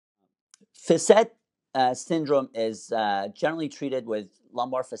Facet syndrome is generally treated with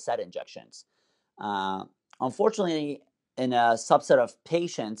lumbar facet injections. Uh, Unfortunately, in a subset of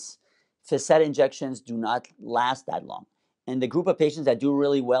patients, facet injections do not last that long. In the group of patients that do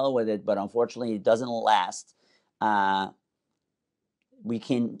really well with it, but unfortunately it doesn't last, uh, we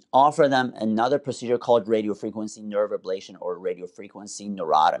can offer them another procedure called radiofrequency nerve ablation or radiofrequency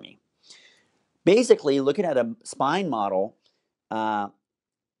neurotomy. Basically, looking at a spine model, uh,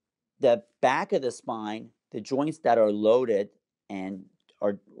 the back of the spine, the joints that are loaded and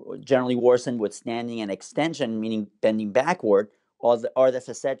are generally worsened with standing and extension, meaning bending backward, are the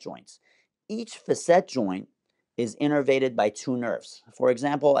facet joints. Each facet joint is innervated by two nerves. For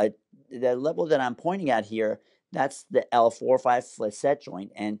example, at the level that I'm pointing at here, that's the L4-5 facet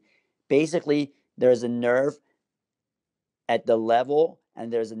joint. And basically, there's a nerve at the level,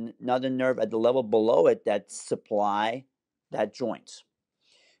 and there's another nerve at the level below it that supply that joint.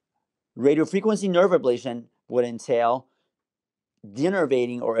 Radiofrequency nerve ablation would entail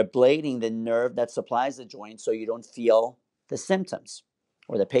denervating or ablating the nerve that supplies the joint so you don't feel the symptoms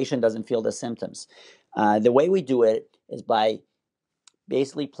or the patient doesn't feel the symptoms. The way we do it is by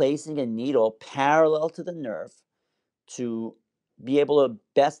basically placing a needle parallel to the nerve to be able to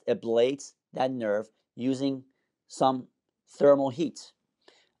best ablate that nerve using some thermal heat.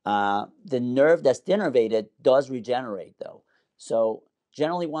 The nerve that's denervated does regenerate, though. So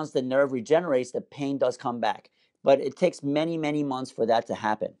generally, once the nerve regenerates, the pain does come back. But it takes many, many months for that to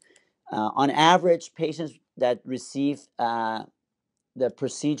happen. On average, patients that receive the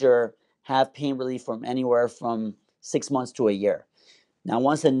procedure have pain relief from anywhere from 6 months to a year. Now,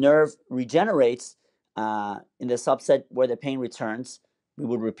 once the nerve regenerates, in the subset where the pain returns, we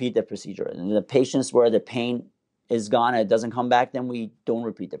would repeat the procedure. And in the patients where the pain is gone and it doesn't come back, then we don't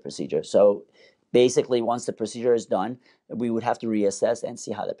repeat the procedure. So basically, once the procedure is done, we would have to reassess and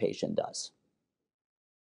see how the patient does.